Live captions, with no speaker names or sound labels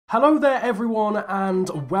Hello there everyone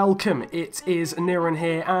and welcome, it is Niran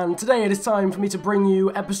here and today it is time for me to bring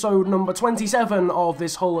you episode number 27 of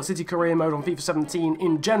this whole City career mode on FIFA 17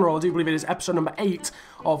 in general. I do believe it is episode number 8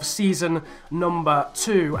 of season number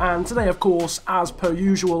 2, and today of course, as per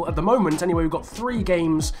usual at the moment anyway, we've got 3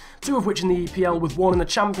 games, 2 of which in the EPL with 1 in the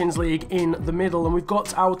Champions League in the middle, and we've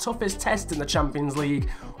got our toughest test in the Champions League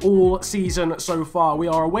all season so far. We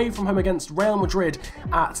are away from home against Real Madrid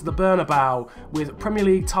at the Bernabeu with Premier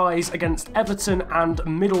League ties against Everton and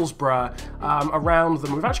Middlesbrough around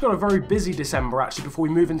them. We've actually got a very busy December actually before we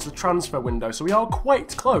move into the transfer window, so we are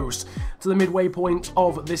quite close to the midway point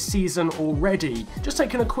of this season already. Just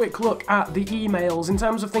taking a quick look at the emails, in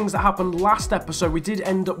terms of things that happened last episode, we did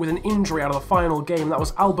end up with an injury out of the final game. That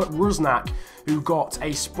was Albert Rusnak, who got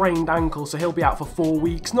a sprained ankle, so he'll be out for 4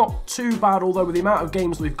 weeks. Not too bad, although with the amount of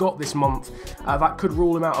games we've got this month, that could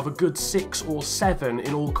rule him out of a good 6 or 7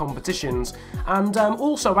 in all competitions. And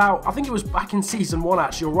also about, I think it was back in Season 1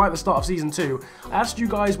 actually, or right at the start of Season 2, I asked you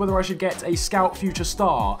guys whether I should get a Scout Future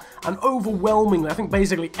Star, and overwhelmingly, I think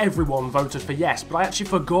basically everyone voted for yes, but I actually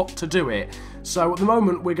forgot to do it. So at the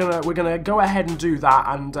moment, we're gonna go ahead and do that,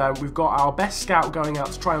 and we've got our best scout going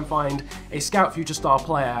out to try and find a Scout Future Star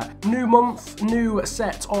player. New month, new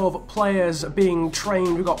set of players being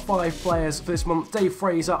trained. We've got 5 players for this month: Dave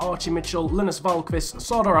Fraser, Archie Mitchell, Linus Valkvist,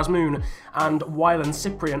 Sardar Azmoun, and Wyland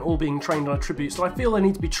Cyprian, all being trained on attributes that I feel they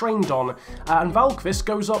need to be trained on. And Valkvist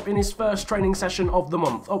goes up in his first training session of the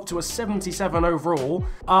month, up to a 77 overall.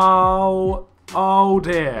 Oh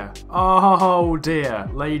dear,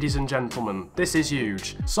 ladies and gentlemen, this is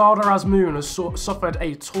huge. Sardar Azmoun has suffered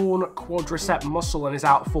a torn quadricep muscle and is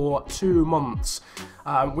out for 2 months.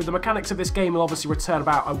 With the mechanics of this game, he'll obviously return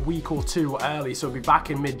about a week or 2 early, so he'll be back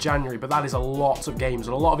in mid-January, but that is a lot of games,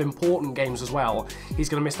 and a lot of important games as well. He's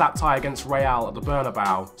going to miss that tie against Real at the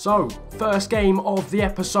Bernabeu. So, first game of the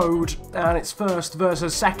episode, and it's first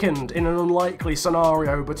versus second in an unlikely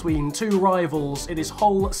scenario between 2 rivals. It is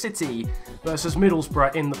Hull City versus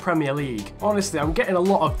Middlesbrough in the Premier League. Honestly, I'm getting a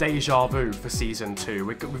lot of deja vu for Season 2.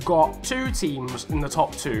 We've got 2 teams in the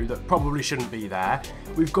top 2 that probably shouldn't be there.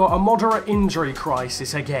 We've got a moderate injury crisis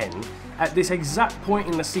again. At this exact point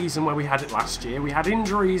in the season where we had it last year. We had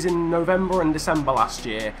injuries in November and December last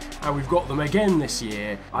year, and we've got them again this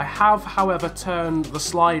year. I have, however, turned the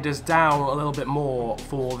sliders down a little bit more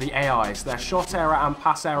for the AIs. Their shot error and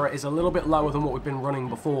pass error is a little bit lower than what we've been running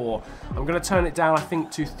before. I'm going to turn it down, I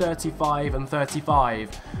think, to 35 and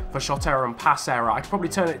 35 for shot error and pass error. I could probably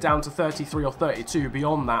turn it down to 33 or 32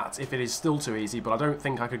 beyond that if it is still too easy, but I don't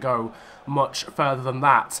think I could go much further than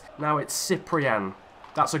that. Now it's Cyprian.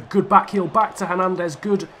 That's a good back heel back to Hernandez.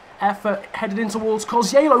 Good effort headed in towards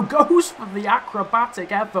Cosiello. Goes for the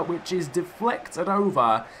acrobatic effort, which is deflected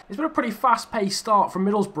over. It's been a pretty fast-paced start from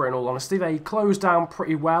Middlesbrough, in all honesty. They close down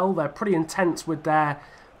pretty well. They're pretty intense with their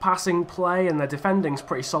passing play, and their defending's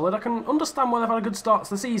pretty solid. I can understand why they've had a good start to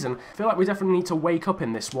the season. I feel like we definitely need to wake up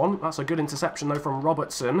in this one. That's a good interception, though, from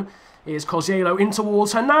Robertson. Here's Cosiello in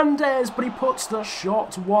towards Hernandez, but he puts the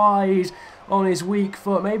shot wide on his weak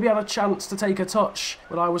foot. Maybe had a chance to take a touch,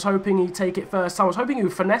 but I was hoping he'd take it first. I was hoping he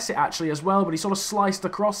would finesse it, actually, as well, but he sort of sliced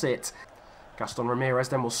across it. Gaston Ramirez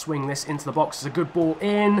then will swing this into the box. It's a good ball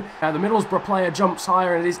in. The Middlesbrough player jumps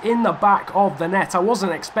higher, and it is in the back of the net. I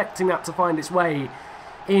wasn't expecting that to find its way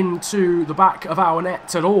into the back of our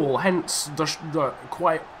net at all, hence the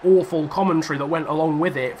quite awful commentary that went along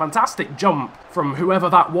with it. Fantastic jump from whoever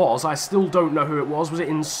that was. I still don't know who it was. Was it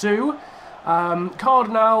Insu?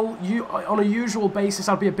 Cardinal, on a usual basis,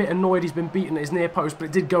 I'd be a bit annoyed he's been beaten at his near post, but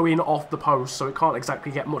it did go in off the post, so it can't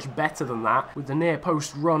exactly get much better than that. With the near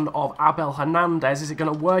post run of Abel Hernandez, is it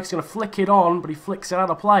going to work? He's going to flick it on, but he flicks it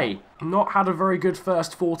out of play. Not had a very good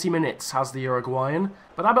first 40 minutes, has the Uruguayan.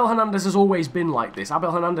 But Abel Hernandez has always been like this.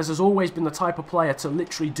 Abel Hernandez has always been the type of player to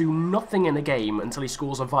literally do nothing in a game until he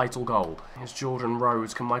scores a vital goal. Here's Jordan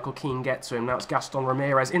Rhodes. Can Michael Keane get to him? Now it's Gaston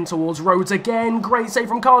Ramirez in towards Rhodes again. Great save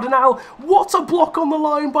from Cardinal. What a block on the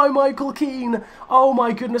line by Michael Keane. Oh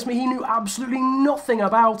my goodness me, he knew absolutely nothing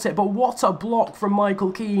about it, but what a block from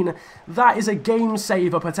Michael Keane. That is a game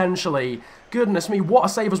saver potentially. Goodness me, what a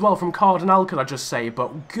save as well from Cardinal, could I just say,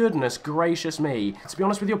 but goodness gracious me. To be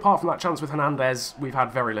honest with you, apart from that chance with Hernandez, we've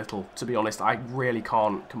had very little, to be honest. I really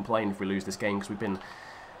can't complain if we lose this game, because we've been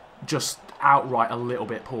just outright a little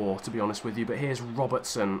bit poor, to be honest with you. But here's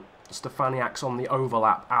Robertson. Stefaniak's on the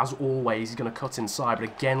overlap, as always. He's going to cut inside, but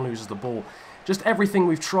again loses the ball. Just everything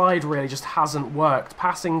we've tried really just hasn't worked.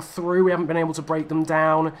 Passing through, we haven't been able to break them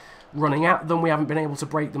down. Running at them, we haven't been able to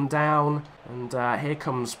break them down. And here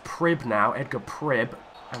comes Prib now, Edgar Prib.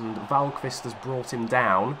 And Valkvist has brought him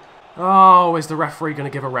down. Oh, is the referee going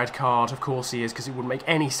to give a red card? Of course he is, because it wouldn't make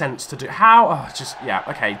any sense to do. How? Oh, just, yeah,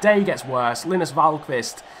 okay. Day gets worse. Linus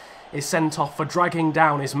Valkvist is sent off for dragging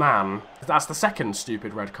down his man. That's the second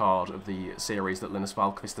stupid red card of the series that Linus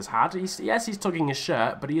Valkvist has had. Yes, he's tugging his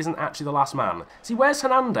shirt, but he isn't actually the last man. See, where's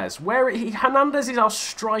Hernandez? Hernandez is our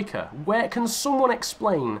striker. Where can someone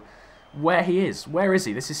explain where he is? Where is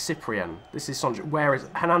he? This is Cyprian. This is Sancho. Where is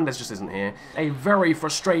Hernandez? Just isn't here. A very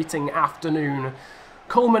frustrating afternoon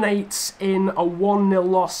culminates in a 1-0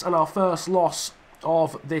 loss, and our first loss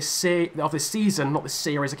of this season, not this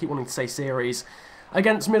series. I keep wanting to say series.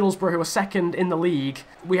 Against Middlesbrough, who are second in the league.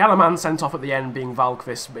 We had a man sent off at the end, being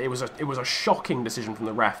Valkvist. It was a shocking decision from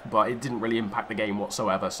the ref, but it didn't really impact the game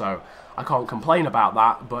whatsoever, so I can't complain about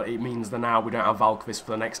that, but it means that now we don't have Valkvist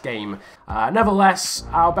for the next game. Nevertheless,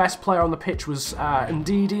 our best player on the pitch was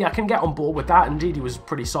Ndidi. I can get on board with that. Ndidi was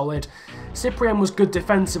pretty solid. Cyprian was good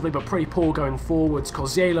defensively, but pretty poor going forwards.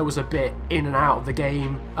 Koziela was a bit in and out of the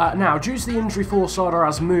game. Now, due to the injury for Sardar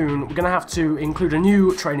Azmoun, we're going to have to include a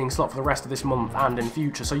new training slot for the rest of this month and in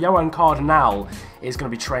future. So Johan Cardinal is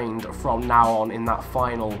going to be trained from now on in that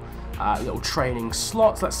final little training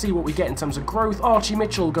slot. Let's see what we get in terms of growth. Archie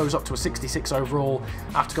Mitchell goes up to a 66 overall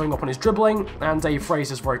after going up on his dribbling, and Dave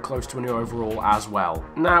Fraser's very close to a new overall as well.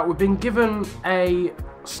 Now, we've been given a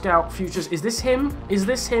scout futures. Is this him? Is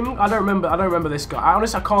this him? I don't remember this guy.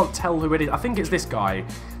 I can't tell who it is. I think it's this guy.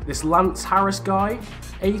 This Lance Harris guy.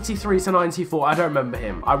 83 to 94. I don't remember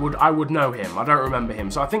him. I would know him. I don't remember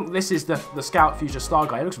him. So I think this is the Scout Future Star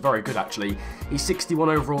guy. He looks very good, actually. He's 61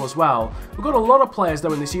 overall as well. We've got a lot of players,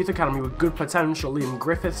 though, in this youth academy with good potential. Liam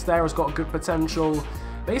Griffiths there has got good potential.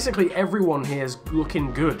 Basically, everyone here is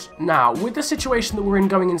looking good. Now, with the situation that we're in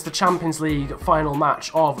going into the Champions League final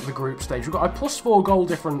match of the group stage, we've got a +4 goal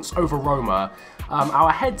difference over Roma.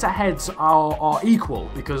 Our head-to-heads are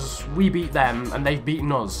equal because we beat them and they've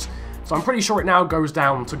beaten us. So I'm pretty sure it now goes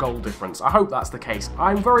down to goal difference. I hope that's the case.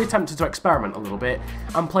 I'm very tempted to experiment a little bit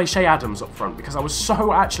and play Shea Adams up front because I was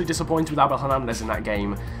so actually disappointed with Abel Hernandez in that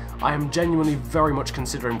game. I am genuinely very much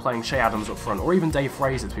considering playing Shea Adams up front, or even Dave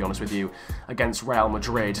Fraser, to be honest with you, against Real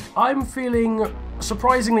Madrid. I'm feeling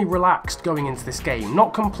surprisingly relaxed going into this game.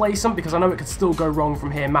 Not complacent, because I know it could still go wrong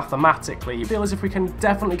from here mathematically. I feel as if we can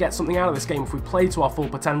definitely get something out of this game if we play to our full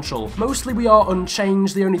potential. Mostly we are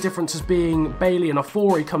unchanged, the only difference is being Bailey and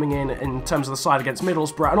Ofori coming in terms of the side against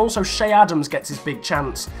Middlesbrough, and also Shea Adams gets his big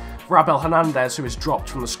chance for Abel Hernandez, who is dropped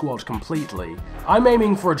from the squad completely. I'm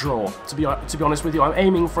aiming for a draw, to be honest with you. I'm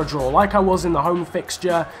aiming for a draw. Like I was in the home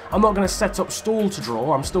fixture, I'm not going to set up stall to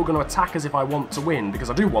draw. I'm still going to attack as if I want to win, because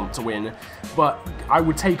I do want to win, but I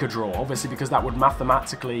would take a draw, obviously, because that would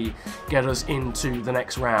mathematically get us into the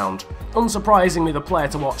next round. Unsurprisingly, the player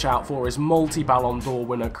to watch out for is multi-Ballon d'Or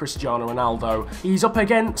winner Cristiano Ronaldo. He's up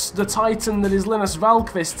against the titan that is Linus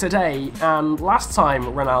Valkvist today, and last time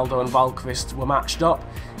Ronaldo and Valkvist were matched up,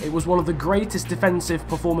 it was one of the greatest defensive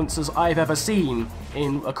performances I've ever seen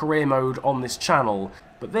in a career mode on this channel.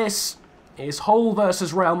 But this is Hull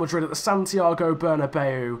versus Real Madrid at the Santiago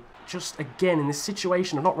Bernabeu. Just again in this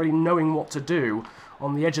situation of not really knowing what to do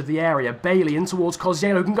on the edge of the area. Bailey in towards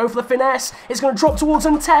Koziela, who can go for the finesse. It's going to drop towards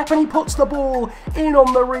Ntep, and he puts the ball in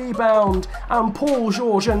on the rebound. And Paul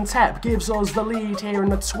George Ntep gives us the lead here in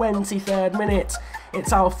the 23rd minute.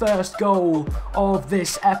 It's our first goal of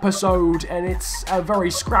this episode, and it's a very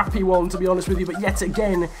scrappy one, to be honest with you, but yet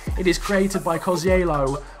again, it is created by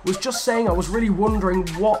Kozielo. Was just saying I was really wondering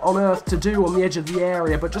what on earth to do on the edge of the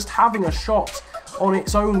area, but just having a shot on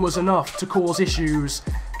its own was enough to cause issues.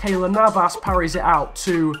 Kayla Navas parries it out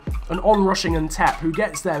to an onrushing Ntep, who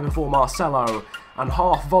gets there before Marcelo, and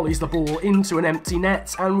half volleys the ball into an empty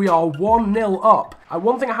net, and we are 1-0 up.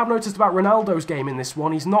 One thing I have noticed about Ronaldo's game in this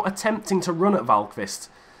one, he's not attempting to run at Valkvist,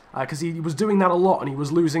 because he was doing that a lot and he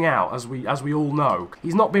was losing out, as we all know.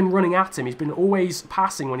 He's not been running at him, he's been always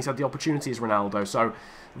passing when he's had the opportunity as Ronaldo, so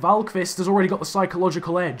Valkvist has already got the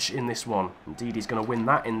psychological edge in this one. Indeed, he's going to win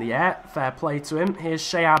that in the air. Fair play to him. Here's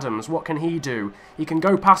Shea Adams. What can he do? He can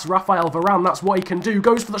go past Rafael Varane. That's what he can do.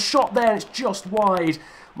 Goes for the shot there, and it's just wide.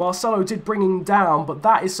 Marcelo did bring him down, but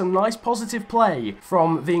that is some nice positive play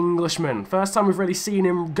from the Englishman. First time we've really seen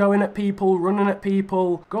him going at people, running at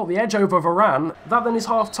people. Got the edge over Varane. That then is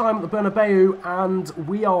half-time at the Bernabeu, and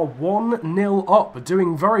we are 1-0 up,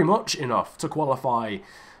 doing very much enough to qualify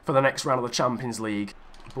for the next round of the Champions League.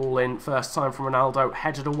 Ball in, first time from Ronaldo,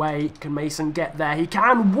 headed away. Can Mason get there? He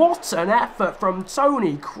can! What an effort from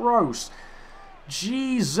Tony Kroos.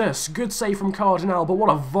 Jesus, good save from Cardinal, but what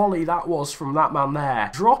a volley that was from that man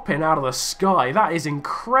there. Dropping out of the sky, that is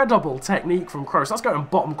incredible technique from Kroos. That's going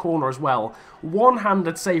bottom corner as well.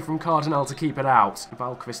 One-handed save from Cardinal to keep it out.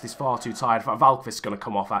 Valkvist is far too tired. In fact, Valkvist's going to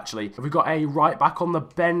come off, actually. Have we got a right back on the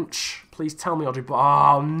bench? Please tell me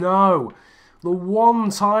Odubarjo. Oh, no. The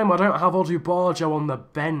one time I don't have Odubarjo on the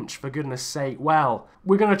bench, for goodness sake. Well,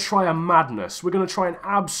 we're going to try a madness. We're going to try an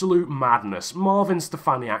absolute madness. Marvin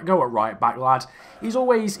Stefaniak, go at right back, lad. He's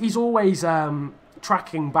always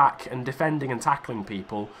tracking back and defending and tackling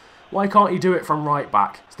people. Why can't he do it from right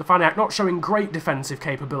back? Stefaniak not showing great defensive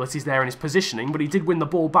capabilities there in his positioning, but he did win the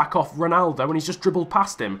ball back off Ronaldo and he's just dribbled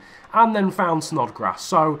past him and then found Snodgrass.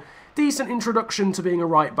 So, decent introduction to being a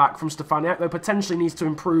right back from Stefaniak, though potentially needs to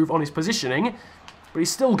improve on his positioning. But he's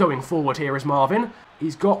still going forward here is Marvin.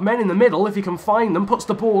 He's got men in the middle, if he can find them, puts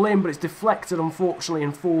the ball in, but it's deflected, unfortunately,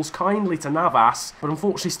 and falls kindly to Navas. But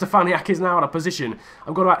unfortunately, Stefaniak is now out of position.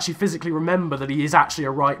 I've got to actually physically remember that he is actually a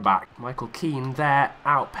right back. Michael Keane there,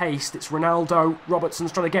 outpaced. It's Ronaldo.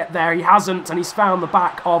 Robertson's trying to get there. He hasn't, and he's found the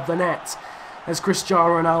back of the net. As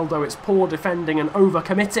Cristiano Ronaldo, it's poor defending and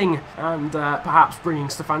over-committing, and perhaps bringing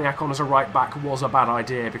Stefaniak on as a right back was a bad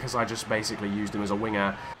idea because I just basically used him as a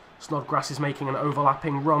winger. Snodgrass is making an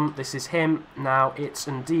overlapping run. This is him. Now it's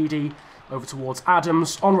Ndidi over towards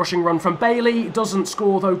Adams. On-rushing run from Bailey. Doesn't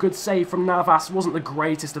score though. Good save from Navas. Wasn't the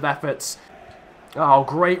greatest of efforts. Oh,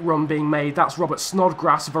 great run being made. That's Robert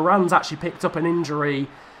Snodgrass. Varane's actually picked up an injury.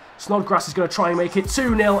 Snodgrass is going to try and make it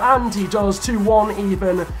 2-0, and he does, 2-1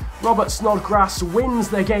 even. Robert Snodgrass wins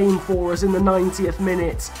the game for us in the 90th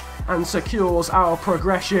minute and secures our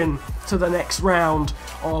progression to the next round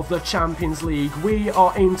of the Champions League. We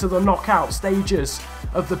are into the knockout stages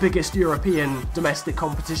of the biggest European domestic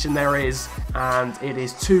competition there is, and it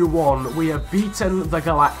is 2-1. We have beaten the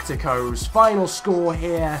Galacticos. Final score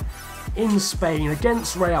here in Spain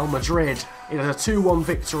against Real Madrid. It is a 2-1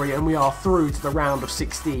 victory and we are through to the round of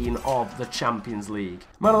 16 of the Champions League.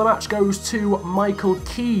 Man of the match goes to Michael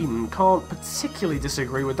Keane. Can't particularly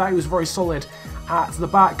disagree with that. He was very solid at the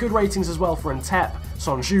back. Good ratings as well for Ntep,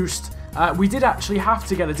 Sonjust. We did actually have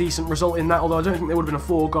to get a decent result in that, although I don't think there would have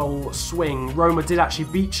been a 4-goal swing. Roma did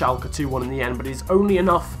actually beat Schalke 2-1 in the end, but it's only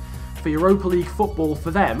enough for Europa League football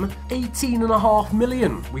for them. 18.5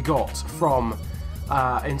 million we got from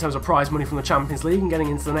in terms of prize money from the Champions League and getting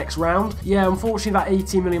into the next round. Yeah, unfortunately that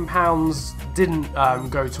 £18 million didn't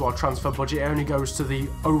go to our transfer budget. It only goes to the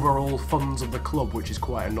overall funds of the club, which is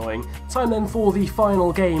quite annoying. Time then for the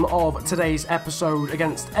final game of today's episode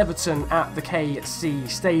against Everton at the KC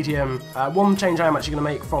Stadium. One change I am actually going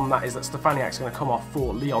to make from that is that Stefaniak's going to come off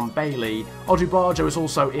for Leon Bailey. Odubarjo is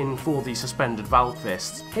also in for the suspended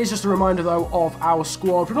Valkvist. Here's just a reminder though of our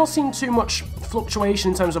squad. We've not seen too much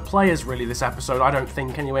fluctuation in terms of players really this episode, I don't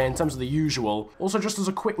think anyway, in terms of the usual. Also, just as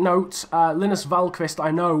a quick note, Linus Valkvist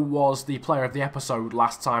I know was the player of the episode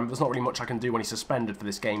last time. There's not really much I can do when he's suspended for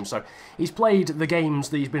this game, so he's played the games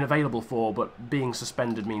that he's been available for, but being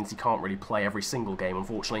suspended means he can't really play every single game,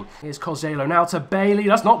 unfortunately. Here's Kozelo now to Bailey.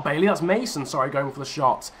 That's not Bailey, that's Mason, sorry, going for the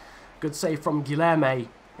shot. Good save from Guilherme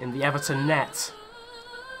in the Everton net.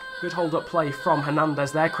 Good hold-up play from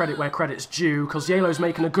Hernandez there. Credit where credit's due. Kozielo's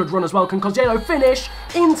making a good run as well. Can Kozielo finish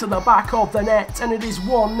into the back of the net? And it is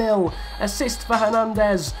 1-0. Assist for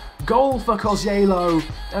Hernandez. Goal for Kozielo.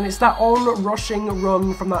 And it's that on-rushing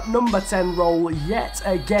run from that number 10 role yet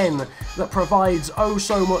again that provides oh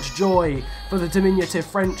so much joy for the diminutive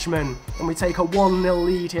Frenchman. And we take a 1-0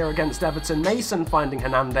 lead here against Everton. Mason finding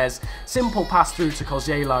Hernandez. Simple pass through to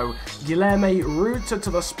Kozielo. Guilherme rooted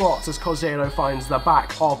to the spot as Kozielo finds the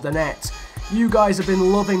back of the net. You guys have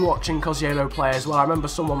been loving watching Kozielo play as well. I remember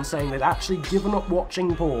someone saying they'd actually given up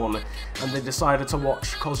watching porn and they decided to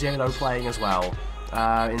watch Kozielo playing as well,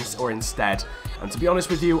 instead. And to be honest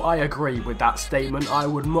with you, I agree with that statement. I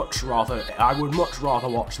would much rather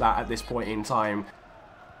watch that at this point in time.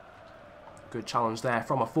 Good challenge there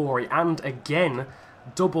from Afori, and again,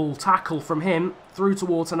 double tackle from him through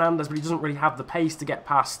towards Hernandez, but he doesn't really have the pace to get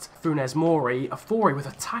past Funes Mori. Afori with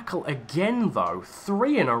a tackle again though,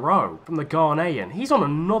 3 in a row from the Ghanaian. He's on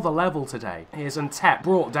another level today. Here's Ntep,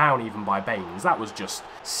 brought down even by Baines. That was just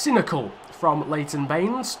cynical from Leighton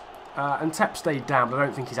Baines. Ntep stayed down, but I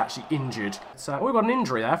don't think he's actually injured. So we've got an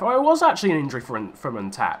injury there. Oh, it was actually an injury from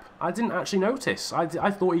Ntep. I didn't actually notice. I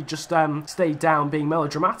thought he just stayed down being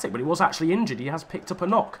melodramatic, but he was actually injured. He has picked up a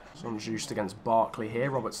knock. Sonjust against Barkley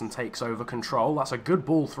here. Robertson takes over control. That's a good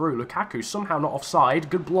ball through. Lukaku somehow not offside.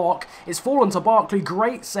 Good block. It's fallen to Barkley.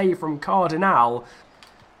 Great save from Cardinal.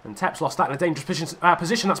 And Ntep's lost that in a dangerous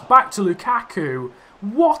position. That's back to Lukaku.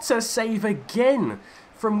 What a save again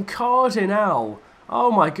from Cardinal. Oh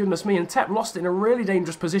my goodness me, and Tep lost it in a really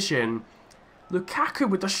dangerous position. Lukaku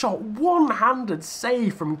with the shot, one-handed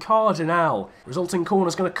save from Cardinal. Resulting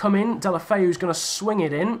corner's going to come in. Deulofeu's going to swing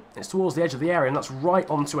it in. It's towards the edge of the area, and that's right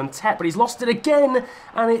onto Ntep, but he's lost it again,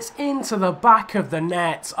 and it's into the back of the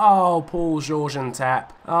net. Oh, Paul George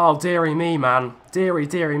Ntep. Oh, dearie me, man. Dearie,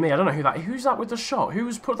 dearie me. I don't know who's that with the shot?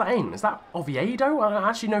 Who's put that in? Is that Oviedo? I don't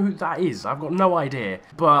actually know who that is. I've got no idea.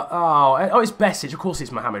 But, oh, it's Besic. Of course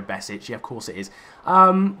it's Mohamed Besic. Yeah, of course it is.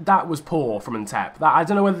 That was poor from Ntep. I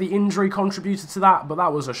don't know whether the injury contributed to that, but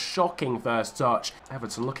that was a shocking first touch.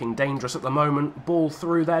 Everton looking dangerous at the moment. Ball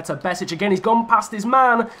through there to Besic again. He's gone past his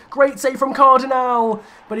man. Great save from Cardinal,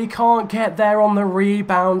 but he can't get there on the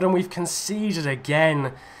rebound, and we've conceded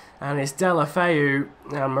again. And it's Deulofeu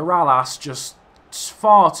and Morales just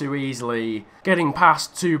far too easily getting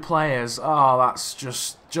past two players. Oh, that's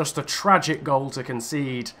just a tragic goal to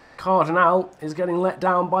concede. Cardinal is getting let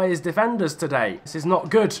down by his defenders today. This is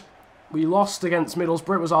not good. We lost against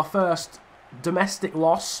Middlesbrough. It was our first domestic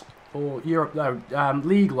loss, or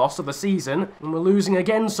league loss of the season, and we're losing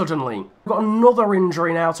again suddenly. We've got another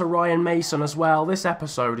injury now to Ryan Mason as well. This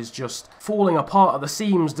episode is just falling apart at the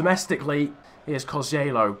seams domestically. Here's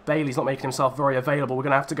Cosiello. Bailey's not making himself very available. We're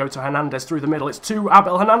going to have to go to Hernandez through the middle. It's to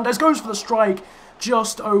Abel Hernandez. Goes for the strike.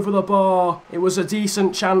 Just over the bar. It was a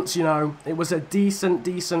decent chance, you know. It was a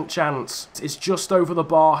decent chance. It's just over the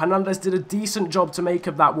bar. Hernandez did a decent job to make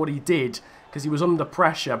of that what he did, because he was under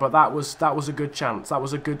pressure, but that was a good chance. That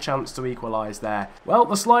was a good chance to equalise there. Well,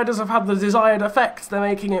 the sliders have had the desired effect. They're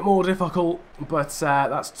making it more difficult, but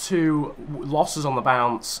that's two losses on the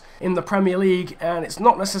bounce in the Premier League, and it's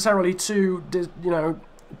not necessarily two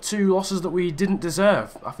losses that we didn't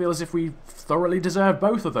deserve. I feel as if we thoroughly deserved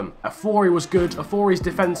both of them. Afori was good. Afori's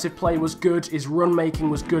defensive play was good. His run making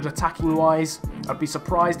was good attacking wise. I'd be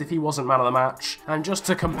surprised if he wasn't man of the match. And just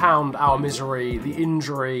to compound our misery, the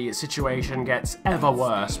injury situation gets ever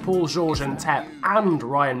worse. Paul George Ntep and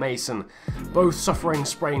Ryan Mason both suffering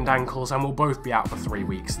sprained ankles and will both be out for 3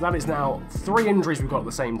 weeks. That is now 3 injuries we've got at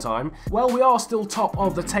the same time. Well, we are still top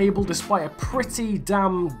of the table despite a pretty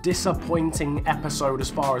damn disappointing episode as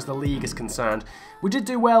far as the league is concerned. We did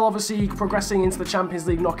do well, obviously, progressing into the Champions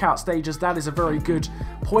League knockout stages. That is a very good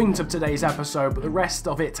point of today's episode, but the rest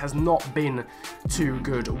of it has not been too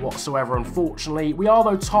good whatsoever, unfortunately. We are,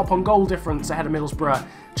 though, top on goal difference ahead of Middlesbrough,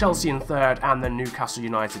 Chelsea in 3rd, and then Newcastle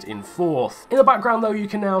United in 4th. In the background, though, you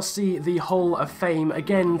can now see the Hall of Fame.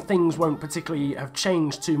 Again, things won't particularly have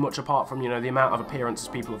changed too much apart from, you know, the amount of appearances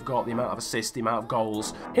people have got, the amount of assists, the amount of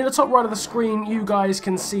goals. In the top right of the screen, you guys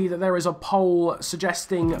can see that there is a poll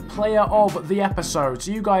suggesting player of the episode.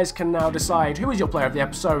 So you guys can now decide who is your player of the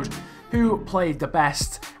episode, who played the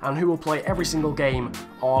best, and who will play every single game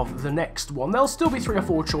of the next one. There'll still be 3 or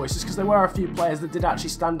 4 choices because there were a few players that did actually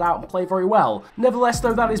stand out and play very well. Nevertheless,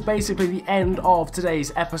 though, that is basically the end of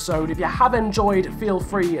today's episode. If you have enjoyed, feel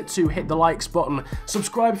free to hit the likes button.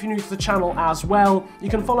 Subscribe if you're new to the channel as well. You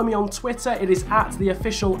can follow me on Twitter. It is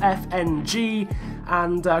 @theofficialfng.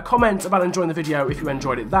 And comment about enjoying the video if you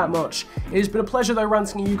enjoyed it that much. It has been a pleasure, though,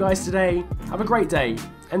 ranting at you guys today. Have a great day.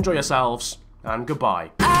 Enjoy yourselves. And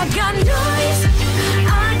goodbye. I got noise.